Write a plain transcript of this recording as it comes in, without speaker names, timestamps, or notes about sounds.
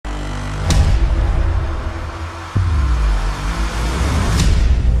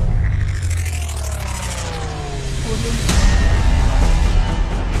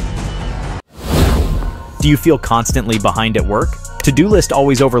Do you feel constantly behind at work? To-do list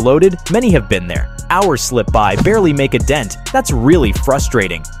always overloaded? Many have been there. Hours slip by, barely make a dent. That's really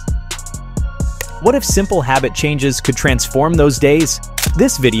frustrating. What if simple habit changes could transform those days?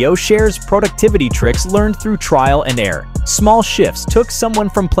 This video shares productivity tricks learned through trial and error. Small shifts took someone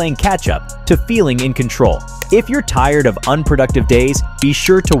from playing catch-up to feeling in control. If you're tired of unproductive days, be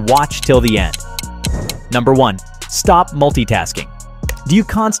sure to watch till the end. Number 1. Stop multitasking. Do you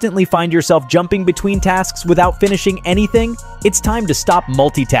constantly find yourself jumping between tasks without finishing anything? It's time to stop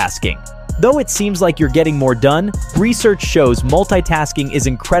multitasking. Though it seems like you're getting more done, research shows multitasking is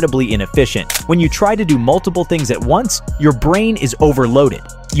incredibly inefficient. When you try to do multiple things at once, your brain is overloaded.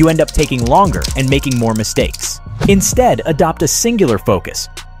 You end up taking longer and making more mistakes. Instead, adopt a singular focus.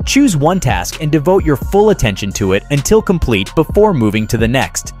 Choose one task and devote your full attention to it until complete before moving to the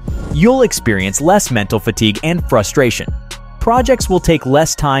next. You'll experience less mental fatigue and frustration. Projects will take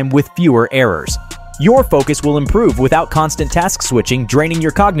less time with fewer errors. Your focus will improve without constant task switching draining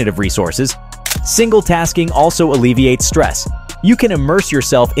your cognitive resources. Single tasking also alleviates stress. You can immerse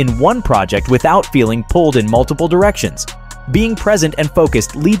yourself in one project without feeling pulled in multiple directions. Being present and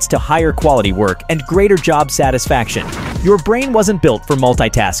focused leads to higher quality work and greater job satisfaction. Your brain wasn't built for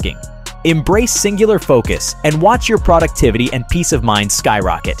multitasking. Embrace singular focus and watch your productivity and peace of mind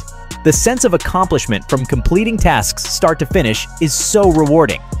skyrocket. The sense of accomplishment from completing tasks start to finish is so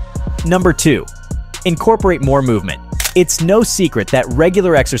rewarding. Number 2. Incorporate more movement. It's no secret that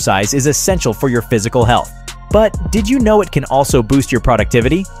regular exercise is essential for your physical health. But did you know it can also boost your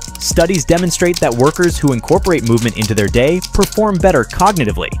productivity? Studies demonstrate that workers who incorporate movement into their day perform better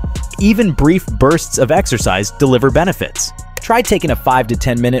cognitively. Even brief bursts of exercise deliver benefits. Try taking a 5 to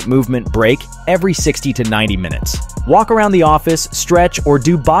 10 minute movement break every 60 to 90 minutes. Walk around the office, stretch, or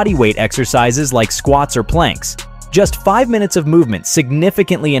do body weight exercises like squats or planks. Just 5 minutes of movement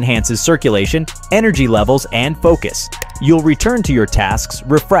significantly enhances circulation, energy levels, and focus. You'll return to your tasks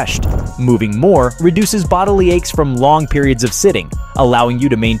refreshed. Moving more reduces bodily aches from long periods of sitting, allowing you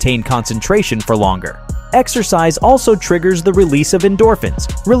to maintain concentration for longer. Exercise also triggers the release of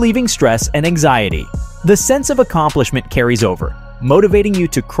endorphins, relieving stress and anxiety. The sense of accomplishment carries over, motivating you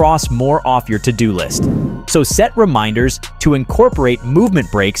to cross more off your to-do list. So set reminders to incorporate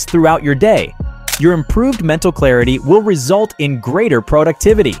movement breaks throughout your day. Your improved mental clarity will result in greater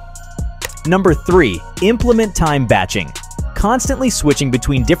productivity. Number 3. Implement time batching. Constantly switching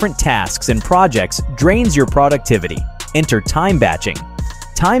between different tasks and projects drains your productivity. Enter time batching.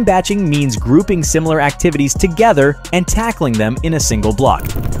 Time batching means grouping similar activities together and tackling them in a single block.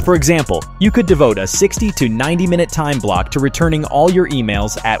 For example, you could devote a 60 to 90-minute time block to returning all your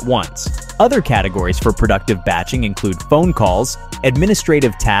emails at once. Other categories for productive batching include phone calls,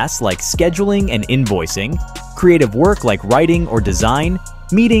 administrative tasks like scheduling and invoicing, creative work like writing or design,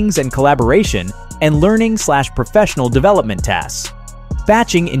 meetings and collaboration, and learning/professional development tasks.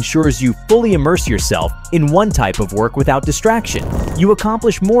 Batching ensures you fully immerse yourself in one type of work without distraction. You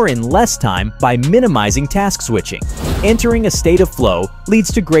accomplish more in less time by minimizing task switching. Entering a state of flow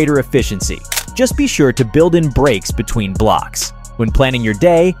leads to greater efficiency. Just be sure to build in breaks between blocks. When planning your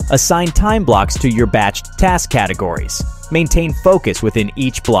day, assign time blocks to your batched task categories. Maintain focus within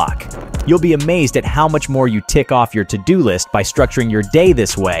each block. You'll be amazed at how much more you tick off your to-do list by structuring your day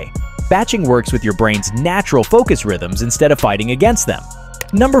this way. Batching works with your brain's natural focus rhythms instead of fighting against them.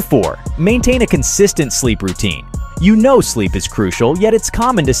 Number 4. Maintain a consistent sleep routine. You know sleep is crucial, yet it's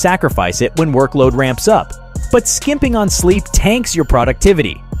common to sacrifice it when workload ramps up. But skimping on sleep tanks your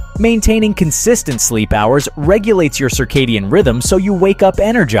productivity. Maintaining consistent sleep hours regulates your circadian rhythm so you wake up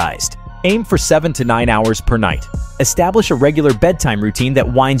energized. Aim for 7 to 9 hours per night. Establish a regular bedtime routine that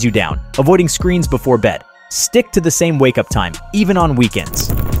winds you down, avoiding screens before bed. Stick to the same wake-up time, even on weekends.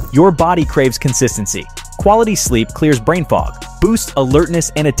 Your body craves consistency. Quality sleep clears brain fog, boosts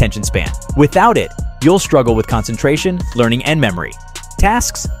alertness and attention span. Without it, you'll struggle with concentration, learning, and memory.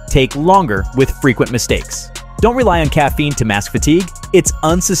 Tasks take longer with frequent mistakes. Don't rely on caffeine to mask fatigue. It's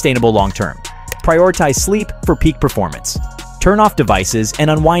unsustainable long-term. Prioritize sleep for peak performance. Turn off devices and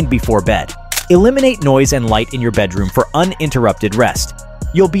unwind before bed. Eliminate noise and light in your bedroom for uninterrupted rest.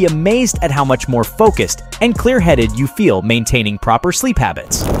 You'll be amazed at how much more focused and clear-headed you feel maintaining proper sleep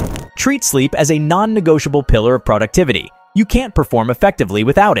habits. Treat sleep as a non-negotiable pillar of productivity. You can't perform effectively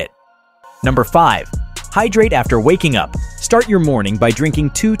without it. Number 5. Hydrate after waking up. Start your morning by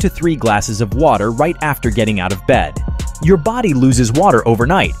drinking 2 to 3 glasses of water right after getting out of bed. Your body loses water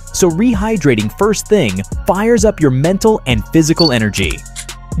overnight, so rehydrating first thing fires up your mental and physical energy.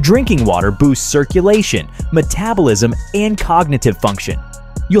 Drinking water boosts circulation, metabolism, and cognitive function.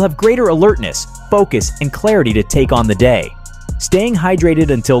 You'll have greater alertness, focus, and clarity to take on the day. Staying hydrated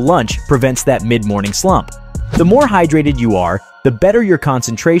until lunch prevents that mid-morning slump. The more hydrated you are, the better your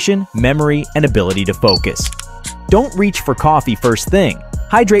concentration, memory, and ability to focus. Don't reach for coffee first thing.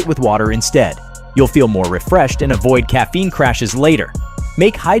 Hydrate with water instead. You'll feel more refreshed and avoid caffeine crashes later.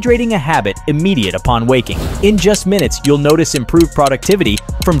 Make hydrating a habit immediate upon waking. In just minutes, you'll notice improved productivity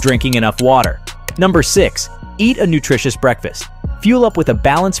from drinking enough water. Number 6. Eat a nutritious breakfast. Fuel up with a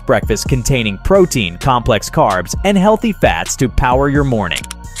balanced breakfast containing protein, complex carbs, and healthy fats to power your morning.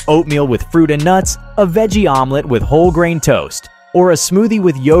 Oatmeal with fruit and nuts, a veggie omelet with whole grain toast, or a smoothie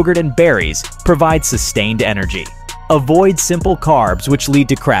with yogurt and berries provide sustained energy. Avoid simple carbs which lead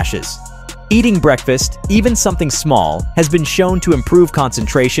to crashes. Eating breakfast, even something small, has been shown to improve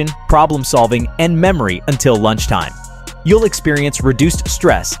concentration, problem solving, and memory until lunchtime. You'll experience reduced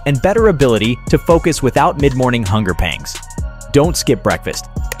stress and better ability to focus without mid-morning hunger pangs. Don't skip breakfast.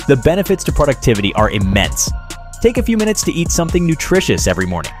 The benefits to productivity are immense. Take a few minutes to eat something nutritious every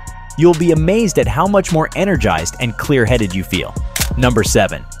morning. You'll be amazed at how much more energized and clear-headed you feel. Number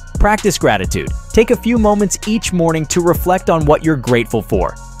 7. Practice gratitude. Take a few moments each morning to reflect on what you're grateful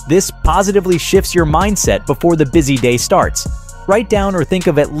for. This positively shifts your mindset before the busy day starts. Write down or think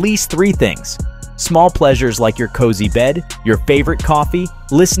of at least 3 things. Small pleasures like your cozy bed, your favorite coffee,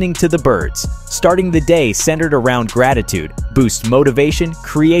 listening to the birds. Starting the day centered around gratitude boosts motivation,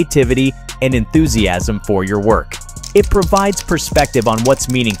 creativity, and enthusiasm for your work. It provides perspective on what's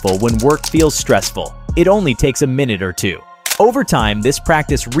meaningful when work feels stressful. It only takes a minute or 2. Over time, this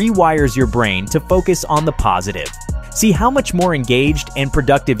practice rewires your brain to focus on the positive. See how much more engaged and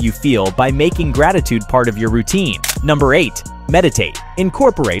productive you feel by making gratitude part of your routine. Number 8. Meditate.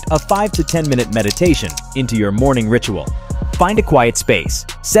 Incorporate a 5 to 10 minute meditation into your morning ritual. Find a quiet space,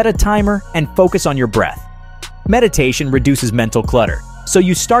 set a timer, and focus on your breath. Meditation reduces mental clutter, so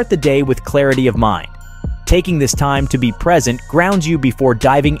you start the day with clarity of mind. Taking this time to be present grounds you before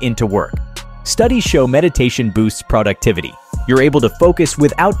diving into work. Studies show meditation boosts productivity. You're able to focus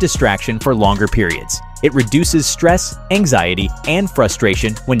without distraction for longer periods. It reduces stress, anxiety, and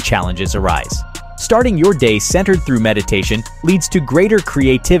frustration when challenges arise. Starting your day centered through meditation leads to greater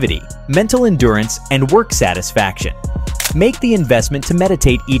creativity, mental endurance, and work satisfaction. Make the investment to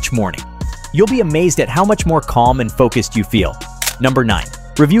meditate each morning. You'll be amazed at how much more calm and focused you feel. Number 9.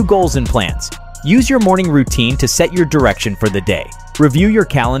 Review goals and plans. Use your morning routine to set your direction for the day. Review your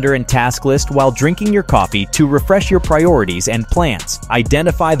calendar and task list while drinking your coffee to refresh your priorities and plans.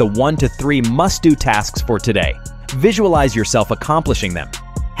 Identify the 1 to 3 must-do tasks for today. Visualize yourself accomplishing them.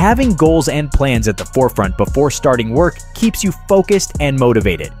 Having goals and plans at the forefront before starting work keeps you focused and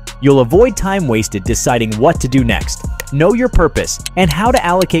motivated. You'll avoid time wasted deciding what to do next. Know your purpose and how to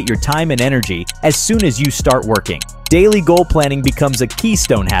allocate your time and energy as soon as you start working. Daily goal planning becomes a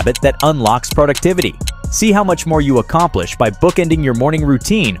keystone habit that unlocks productivity. See how much more you accomplish by bookending your morning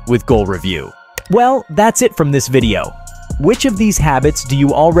routine with goal review. Well, that's it from this video. Which of these habits do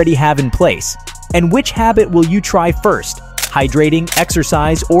you already have in place? And which habit will you try first? Hydrating,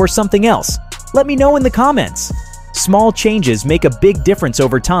 exercise, or something else? Let me know in the comments. Small changes make a big difference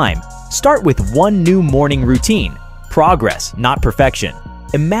over time. Start with one new morning routine. Progress, not perfection.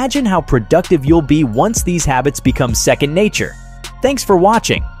 Imagine how productive you'll be once these habits become second nature. Thanks for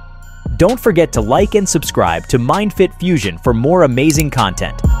watching. Don't forget to like and subscribe to MindFit Fusion for more amazing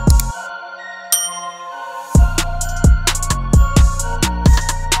content.